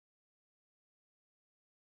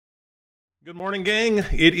Good morning, gang.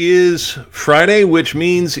 It is Friday, which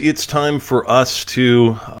means it's time for us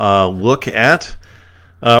to look at,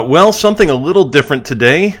 something a little different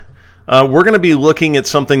today. We're going to be looking at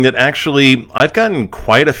something that actually I've gotten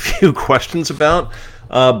quite a few questions about,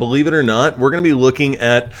 believe it or not. We're going to be looking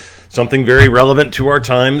at something very relevant to our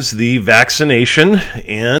times, the vaccination,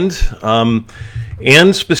 and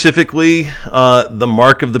specifically the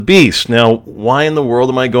mark of the beast. Now, why in the world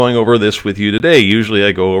am I going over this with you today? Usually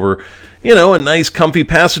I go over a nice comfy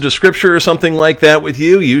passage of scripture or something like that with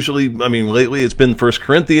you. Usually, lately it's been 1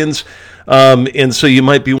 Corinthians. And so you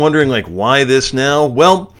might be wondering, why this now?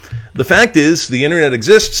 Well, the fact is the internet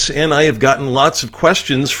exists, and I have gotten lots of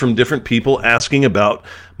questions from different people asking about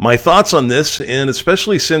my thoughts on this, and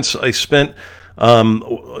especially since I spent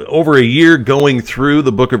over a year going through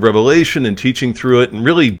the book of Revelation and teaching through it and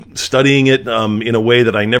really studying it in a way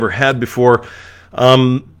that I never had before.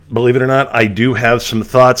 Believe it or not, I do have some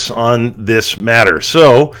thoughts on this matter.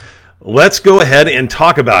 So let's go ahead and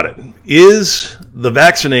talk about it. Is the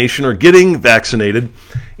vaccination or getting vaccinated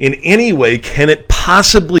in any way, can it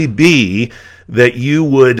possibly be that you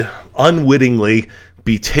would unwittingly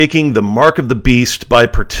be taking the mark of the beast by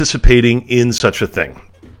participating in such a thing?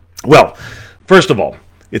 Well, first of all,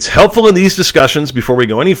 it's helpful in these discussions, before we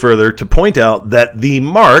go any further, to point out that the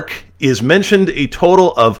mark is mentioned a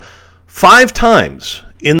total of 5 times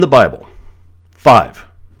in the Bible. 5.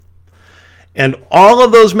 And all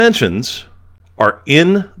of those mentions are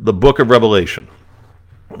in the book of Revelation.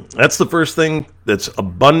 That's the first thing that's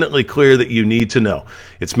abundantly clear that you need to know.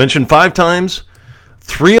 It's mentioned 5 times.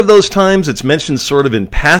 3 of those times it's mentioned sort of in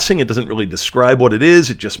passing. It doesn't really describe what it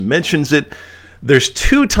is. It just mentions it. There's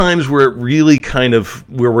 2 times where it really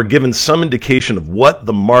where we're given some indication of what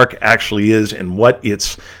the mark actually is and what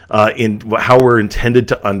it's how we're intended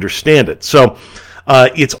to understand it. So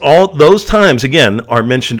it's all those times, again, are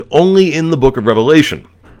mentioned only in the book of Revelation.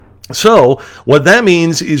 So what that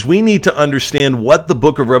means is we need to understand what the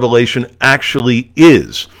book of Revelation actually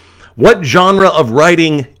is. What genre of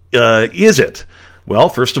writing is it? Well,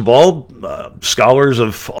 first of all, scholars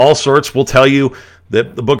of all sorts will tell you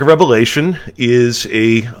that the book of Revelation is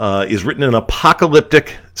written in an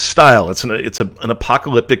apocalyptic style. It's an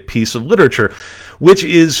apocalyptic piece of literature, which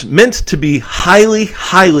is meant to be highly,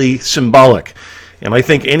 highly symbolic. And I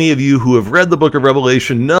think any of you who have read the book of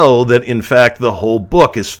Revelation know that, in fact, the whole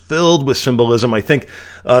book is filled with symbolism. I think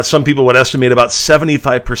some people would estimate about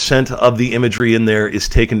 75% of the imagery in there is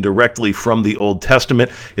taken directly from the Old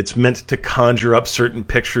Testament. It's meant to conjure up certain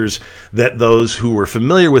pictures that those who were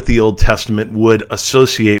familiar with the Old Testament would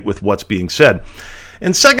associate with what's being said.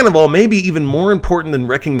 And second of all, maybe even more important than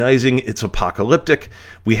recognizing it's apocalyptic,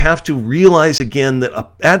 we have to realize again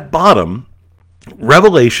that at bottom,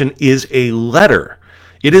 Revelation is a letter.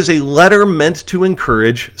 It is a letter meant to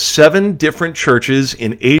encourage 7 different churches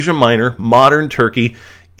in Asia Minor, modern Turkey,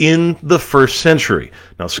 in the 1st century.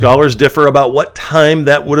 Now, scholars differ about what time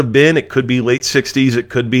that would have been. It could be late 60s. It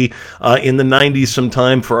could be in the 90s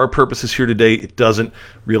sometime. For our purposes here today, it doesn't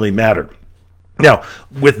really matter. Now,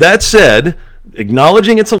 with that said,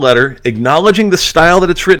 acknowledging it's a letter, acknowledging the style that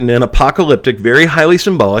it's written in, apocalyptic, very highly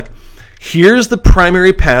symbolic, here's the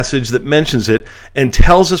primary passage that mentions it and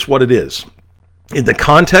tells us what it is. In the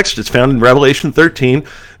context, it's found in Revelation 13.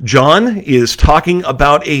 John is talking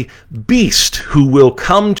about a beast who will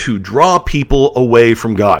come to draw people away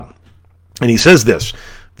from God. And he says this,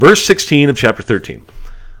 verse 16 of chapter 13.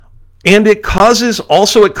 And it causes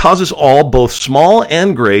all, both small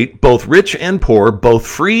and great, both rich and poor, both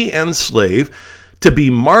free and slave, to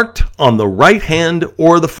be marked on the right hand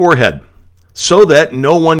or the forehead, so that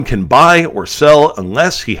no one can buy or sell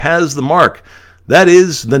unless he has the mark. That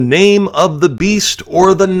is, the name of the beast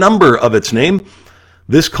or the number of its name.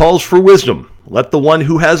 This calls for wisdom. Let the one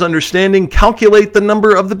who has understanding calculate the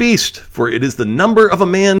number of the beast, for it is the number of a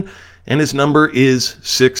man, and his number is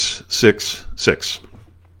 666.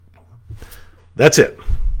 That's it.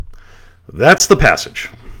 That's the passage.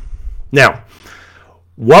 Now,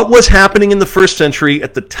 what was happening in the 1st century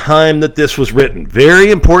at the time that this was written?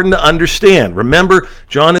 Very important to understand. Remember,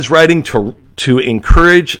 John is writing to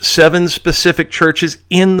encourage 7 specific churches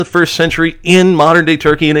in the 1st century in modern-day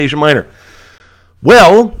Turkey and Asia Minor.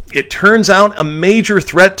 Well, it turns out a major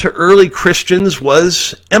threat to early Christians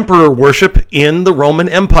was emperor worship in the Roman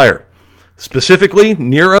Empire. Specifically,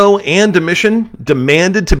 Nero and Domitian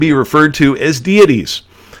demanded to be referred to as deities.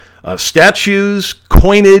 Statues,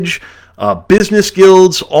 coinage, business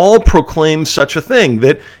guilds all proclaimed such a thing,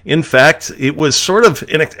 that in fact it was sort of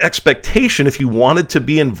an expectation, if you wanted to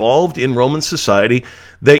be involved in Roman society,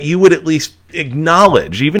 that you would at least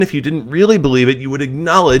acknowledge, even if you didn't really believe it, you would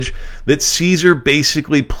acknowledge that Caesar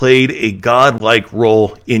basically played a godlike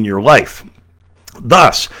role in your life.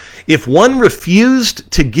 Thus, if one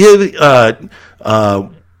refused to give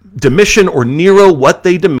Domitian or Nero what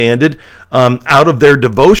they demanded out of their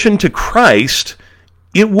devotion to Christ,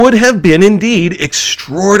 it would have been indeed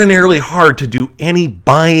extraordinarily hard to do any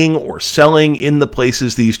buying or selling in the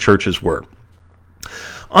places these churches were.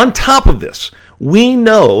 On top of this, we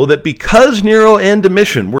know that because Nero and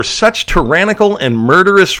Domitian were such tyrannical and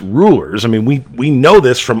murderous rulers, I mean, we know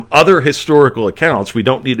this from other historical accounts. We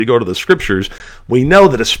don't need to go to the scriptures. We know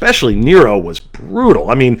that especially Nero was brutal.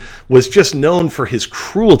 I mean, was just known for his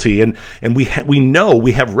cruelty. And we know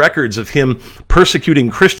we have records of him persecuting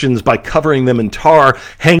Christians by covering them in tar,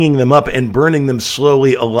 hanging them up, and burning them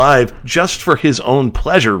slowly alive just for his own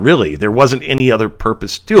pleasure, really. There wasn't any other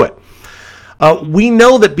purpose to it. We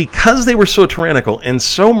know that because they were so tyrannical and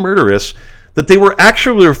so murderous, that they were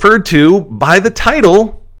actually referred to by the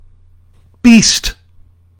title beast.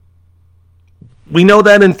 We know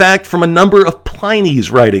that, in fact, from a number of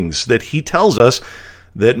Pliny's writings, that he tells us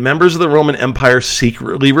that members of the Roman Empire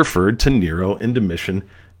secretly referred to Nero and Domitian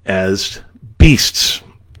as beasts.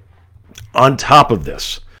 On top of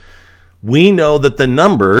this, we know that the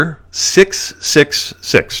number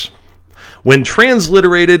 666, when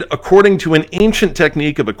transliterated according to an ancient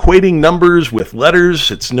technique of equating numbers with letters,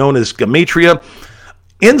 it's known as gematria,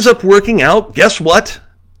 ends up working out, guess what,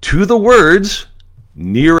 to the words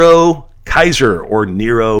Nero Kaiser or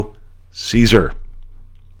Nero Caesar.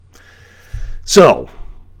 So,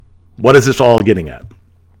 what is this all getting at?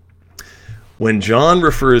 When John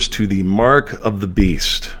refers to the mark of the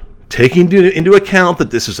beast, taking into account that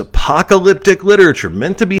this is apocalyptic literature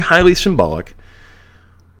meant to be highly symbolic,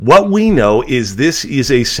 what we know is this is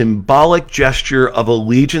a symbolic gesture of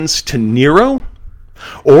allegiance to Nero,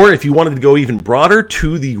 or if you wanted to go even broader,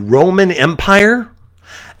 to the Roman Empire,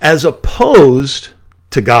 as opposed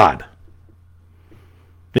to God.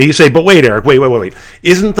 Now you say, but wait, Eric, wait.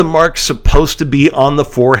 Isn't the mark supposed to be on the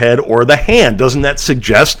forehead or the hand? Doesn't that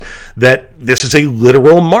suggest that this is a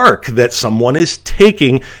literal mark that someone is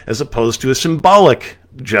taking as opposed to a symbolic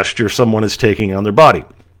gesture someone is taking on their body?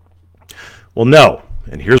 Well, no.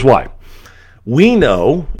 And here's why. We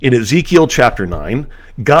know in Ezekiel chapter 9,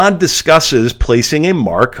 God discusses placing a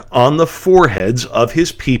mark on the foreheads of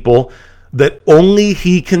his people that only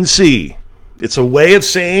he can see. It's a way of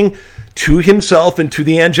saying to himself and to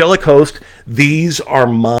the angelic host, these are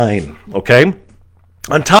mine, okay?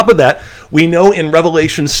 On top of that, we know in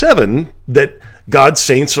Revelation 7 that God's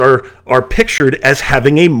saints are pictured as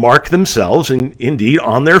having a mark themselves, and indeed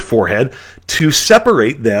on their forehead, to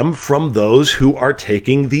separate them from those who are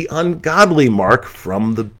taking the ungodly mark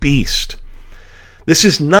from the beast. This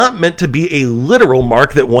is not meant to be a literal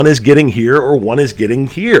mark that one is getting here or one is getting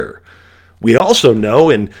here. We also know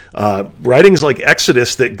in writings like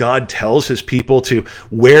Exodus that God tells his people to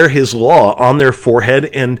wear his law on their forehead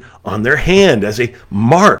and on their hand as a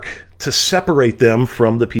mark to separate them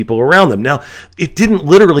from the people around them. Now, it didn't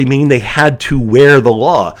literally mean they had to wear the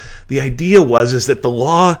law. The idea was that the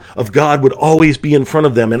law of God would always be in front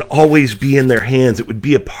of them and always be in their hands. It would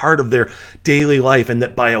be a part of their daily life, and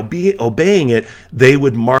that by obeying it, they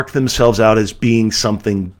would mark themselves out as being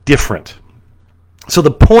something different. So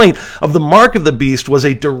the point of the mark of the beast was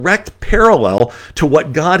a direct parallel to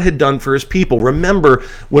what God had done for his people. Remember,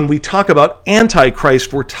 when we talk about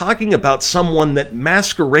Antichrist, we're talking about someone that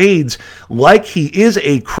masquerades like he is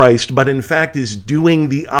a Christ, but in fact is doing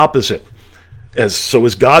the opposite.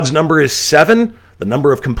 As God's number is 7, the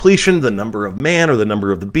number of completion, the number of man, or the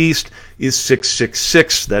number of the beast is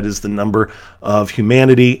 666. That is the number of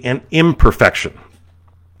humanity and imperfection.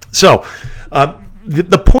 So,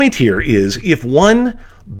 the point here is, if one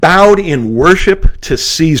bowed in worship to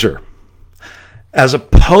Caesar as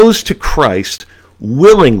opposed to Christ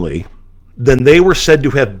willingly, then they were said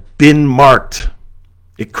to have been marked.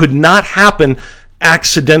 It could not happen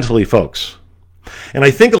accidentally, folks. And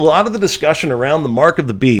I think a lot of the discussion around the mark of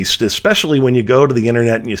the beast, especially when you go to the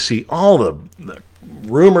internet and you see all the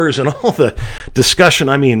rumors and all the discussion,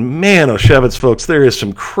 I mean, man, Oshevitz, folks, there is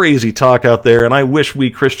some crazy talk out there, and I wish we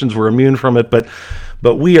Christians were immune from it, but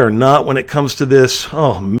we are not when it comes to this.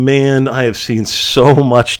 Oh, man, I have seen so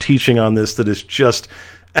much teaching on this that is just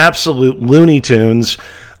absolute Looney Tunes.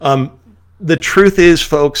 The truth is,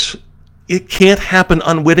 folks, it can't happen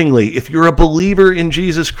unwittingly. If you're a believer in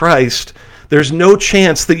Jesus Christ, there's no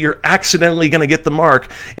chance that you're accidentally going to get the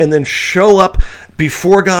mark and then show up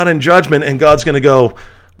before God in judgment, and God's going to go,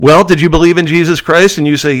 well, did you believe in Jesus Christ? And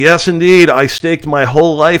you say, yes, indeed, I staked my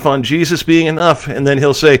whole life on Jesus being enough. And then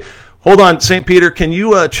he'll say, Hold on, St. Peter, can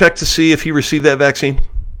you check to see if he received that vaccine?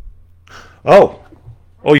 Oh,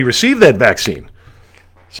 you received that vaccine.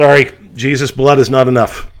 Sorry, Jesus' blood is not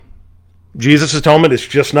enough. Jesus' atonement is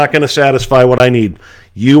just not going to satisfy what I need.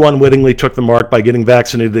 You unwittingly took the mark by getting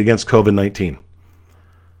vaccinated against COVID-19.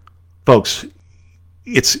 Folks,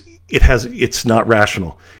 it's not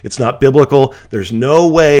rational. It's not biblical. There's no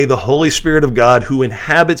way the Holy Spirit of God, who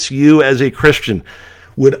inhabits you as a Christian,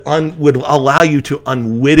 would allow you to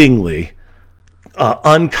unwittingly,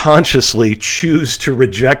 unconsciously choose to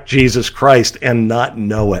reject Jesus Christ and not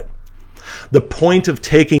know it. The point of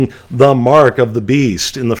taking the mark of the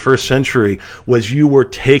beast in the first century was you were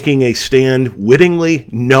taking a stand wittingly,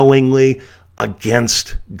 knowingly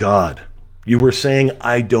against God. You were saying,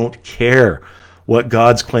 I don't care what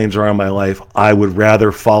God's claims are on my life. I would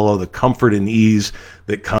rather follow the comfort and ease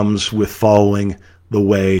that comes with following the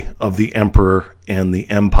way of the emperor and the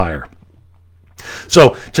empire.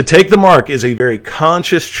 So to take the mark is a very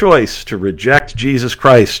conscious choice to reject Jesus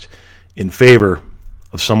Christ in favor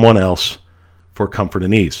of someone else for comfort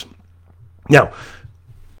and ease. Now,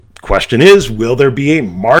 question is, will there be a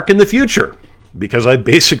mark in the future? Because I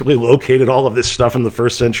basically located all of this stuff in the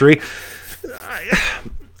first century.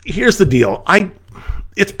 Here's the deal.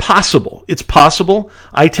 It's possible. It's possible.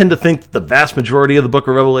 I tend to think that the vast majority of the book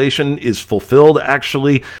of Revelation is fulfilled,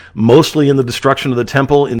 actually, mostly in the destruction of the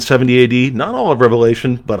temple in 70 AD. Not all of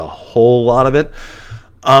Revelation, but a whole lot of it.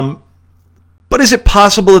 But is it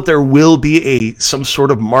possible that there will be some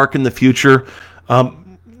sort of mark in the future?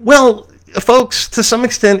 Well, folks, to some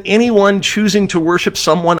extent, anyone choosing to worship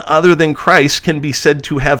someone other than Christ can be said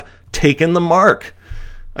to have taken the mark.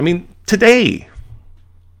 I mean, today.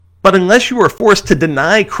 But unless you are forced to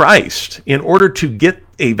deny Christ in order to get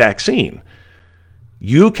a vaccine,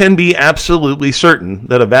 you can be absolutely certain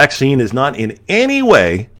that a vaccine is not in any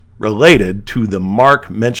way related to the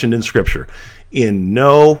mark mentioned in Scripture. In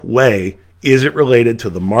no way is it related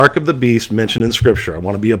to the mark of the beast mentioned in Scripture. I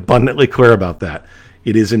want to be abundantly clear about that.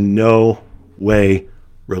 It is in no way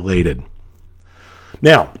related.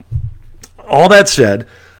 Now, all that said,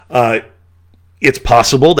 it's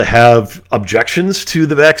possible to have objections to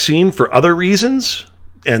the vaccine for other reasons,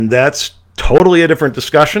 and that's totally a different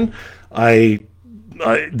discussion.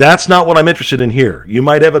 That's not what I'm interested in here. You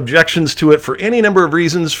might have objections to it for any number of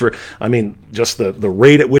reasons. Just the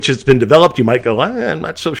rate at which it's been developed. You might go, I'm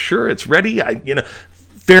not so sure it's ready.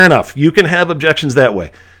 Fair enough. You can have objections that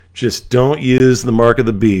way. Just don't use the mark of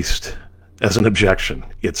the beast as an objection.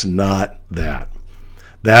 It's not that.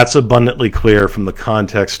 That's abundantly clear from the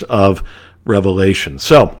context of Revelation.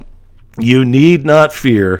 So you need not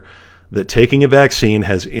fear that taking a vaccine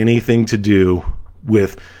has anything to do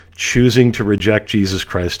with choosing to reject Jesus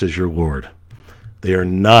Christ as your Lord. They are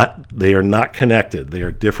not connected. They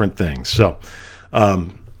are different things. So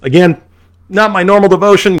again, not my normal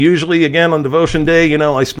devotion. Usually, again, on devotion day,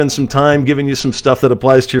 I spend some time giving you some stuff that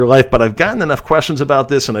applies to your life, but I've gotten enough questions about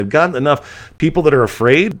this, and I've gotten enough people that are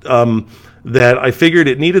afraid that I figured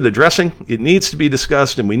it needed addressing. It needs to be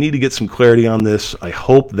discussed, and we need to get some clarity on this. I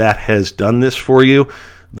hope that has done this for you.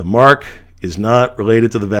 The mark is not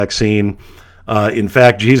related to the vaccine. In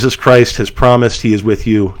fact, Jesus Christ has promised he is with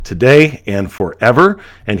you today and forever,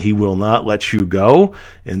 and he will not let you go.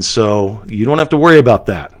 And so you don't have to worry about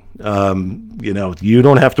that. You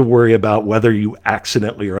don't have to worry about whether you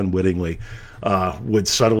accidentally or unwittingly would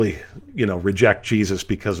subtly, reject Jesus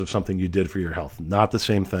because of something you did for your health. Not the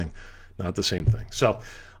same thing. Not the same thing. So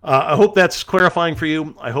I hope that's clarifying for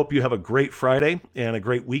you. I hope you have a great Friday and a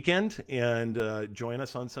great weekend, and join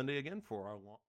us on Sunday again for our long